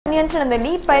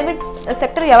ನಿಯಂತ್ರಣದಲ್ಲಿ private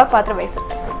sector ಯಾವ ಪಾತ್ರ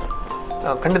ವಹಿಸುತ್ತೆ?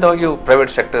 ಖಂಡಿತವಾಗಿಯೂ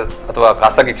ಪ್ರೈವೇಟ್ ಸೆಕ್ಟರ್ ಅಥವಾ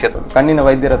ಖಾಸಗಿ ಕ್ಷೇತ್ರ ಕಣ್ಣಿನ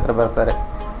ವೈದ್ಯರ ಹತ್ರ ಬರ್ತಾರೆ.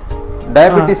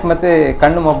 ಡಯಾಬಿಟಿಸ್ ಮತ್ತೆ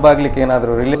ಕಣ್ಣು ಮೊಬ್ಬಾಗ್ಲಿಕ್ಕೆ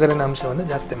ಏನಾದರೂ ರಿಲಿಗರಿನ ಅಂಶವನ್ನು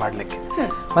ಜಾಸ್ತಿ ಮಾಡಲಿಕ್ಕೆ,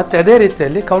 ಮತ್ತೆ ಅದೇ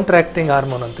ರೀತಿಯಲ್ಲಿ ಕೌಂಟರ್ ಆಕ್ಟಿಂಗ್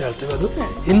ಹಾರ್ಮೋನ್ ಅಂತ ಹೇಳ್ತೀವಿ, ಅದು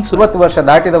 20 ವರ್ಷ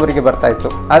ದಾಟಿದವರಿಗೆ ಬರ್ತಾ ಇತ್ತು.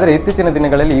 ಆದರೆ ಇತ್ತೀಚಿನ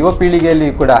ದಿನಗಳಲ್ಲಿ ಯುವ ಪೀಳಿಗೆಯಲ್ಲಿ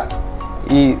ಕೂಡ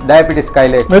ಈ ಡಯಾಬಿಟಿಸ್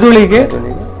ಕಾಯಿಲೆ ಮೆದುಳಿಗೆ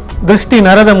ದೃಷ್ಟಿ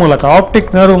ನರದ ಮೂಲಕ, ಆಪ್ಟಿಕ್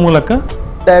ನರ್ವ್ ಮೂಲಕ.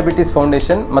 ಡಯಾಬಿಟಿಸ್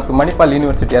ಫೌಂಡೇಶನ್ ಮತ್ತು ಮಣಿಪಾಲ್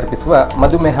ಯೂನಿವರ್ಸಿಟಿ ಅರ್ಪಿಸುವ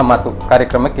ಮಧುಮೇಹ ಮಾತು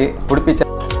ಕಾರ್ಯಕ್ರಮಕ್ಕೆ ಉಡುಪಿ